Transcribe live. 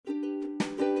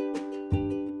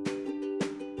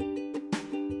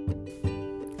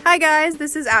Hi guys,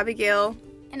 this is Abigail.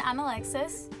 And I'm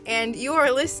Alexis. And you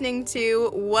are listening to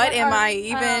What Am I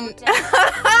Even...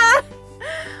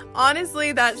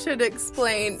 Honestly, that should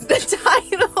explain the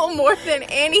title more than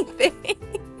anything.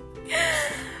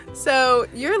 So,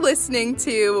 you're listening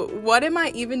to What Am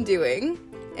I Even Doing?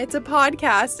 It's a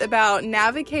podcast about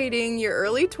navigating your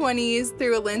early 20s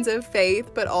through a lens of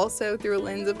faith, but also through a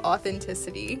lens of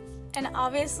authenticity. And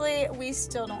obviously, we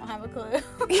still don't have a clue.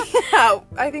 Yeah,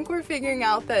 I think we're figuring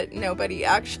out that nobody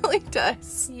actually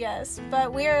does. Yes,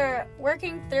 but we're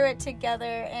working through it together,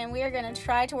 and we are going to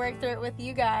try to work through it with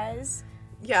you guys.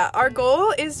 Yeah, our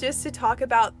goal is just to talk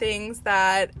about things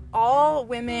that all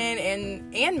women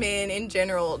and men in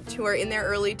general who are in their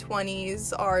early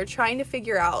 20s are trying to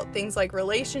figure out. Things like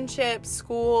relationships,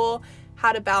 school,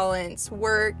 how to balance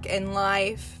work and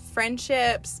life,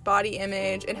 friendships, body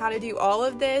image, and how to do all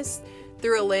of this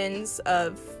through a lens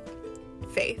of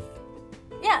faith.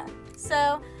 Yeah,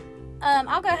 so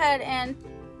I'll go ahead and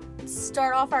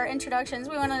start off our introductions.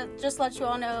 We want to just let you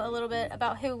all know a little bit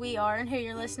about who we are and who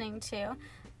you're listening to.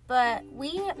 But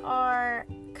we are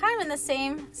kind of in the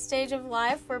same stage of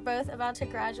life. We're both about to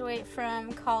graduate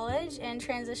from college and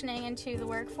transitioning into the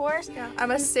workforce. Yeah,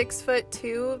 I'm a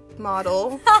 6'2"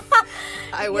 model.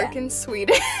 I work in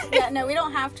Sweden. Yeah, no, we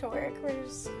don't have to work. We're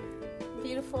just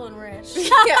beautiful and rich.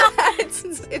 Yeah,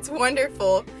 it's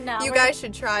wonderful. No, you guys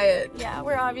should try it. Yeah,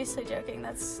 we're obviously joking.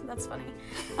 That's funny.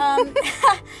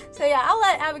 So yeah, I'll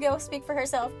let Abigail speak for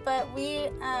herself. But we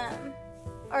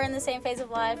are in the same phase of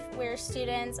life. We're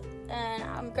students, and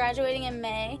I'm graduating in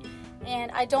May,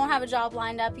 and I don't have a job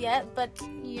lined up yet, but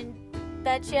you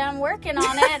betcha I'm working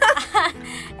on it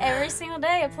every single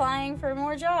day, applying for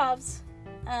more jobs.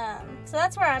 So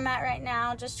that's where I'm at right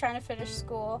now, just trying to finish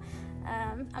school.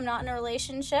 I'm not in a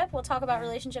relationship. We'll talk about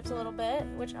relationships a little bit,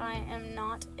 which I am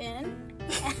not in.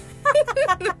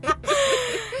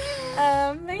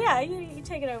 But yeah, you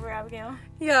take it over, Abigail.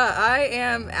 Yeah, I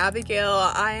am Abigail.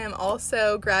 I am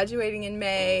also graduating in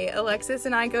May. Alexis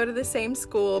and I go to the same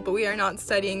school, but we are not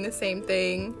studying the same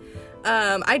thing.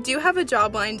 I do have a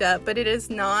job lined up, but it is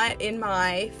not in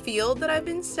my field that I've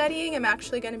been studying. I'm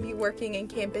actually going to be working in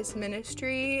campus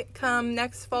ministry come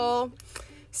next fall.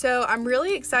 So I'm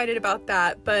really excited about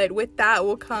that, but with that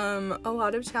will come a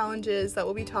lot of challenges that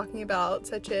we'll be talking about,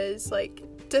 such as like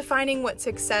defining what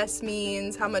success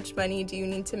means, how much money do you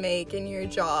need to make in your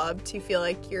job to feel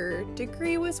like your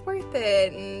degree was worth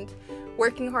it, and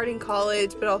working hard in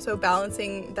college, but also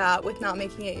balancing that with not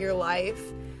making it your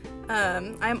life.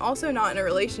 I'm also not in a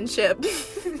relationship.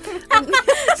 Don't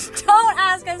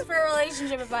ask us for a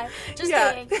relationship advice. Just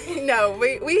kidding. No,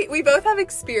 we both have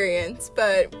experience,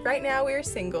 but right now we're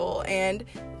single, and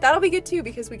that'll be good too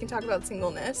because we can talk about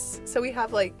singleness. So we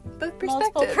have like both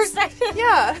perspectives. Multiple perspectives.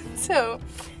 Yeah, so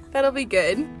that'll be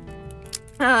good.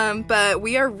 But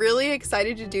we are really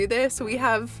excited to do this. We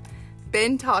have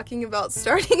been talking about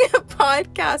starting a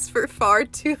podcast for far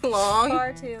too long.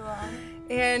 Far too long.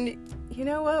 And you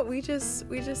know what? We just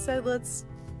said let's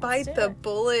bite the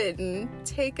bullet and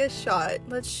take a shot.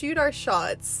 Let's shoot our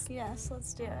shots. Yes,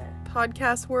 let's do it.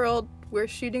 Podcast world, we're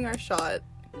shooting our shot.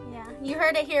 Yeah, you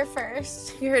heard it here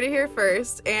first. You heard it here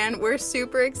first, and we're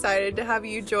super excited to have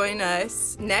you join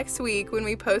us next week when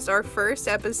we post our first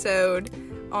episode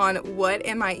on What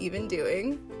Am I Even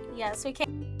Doing? Yes, we can.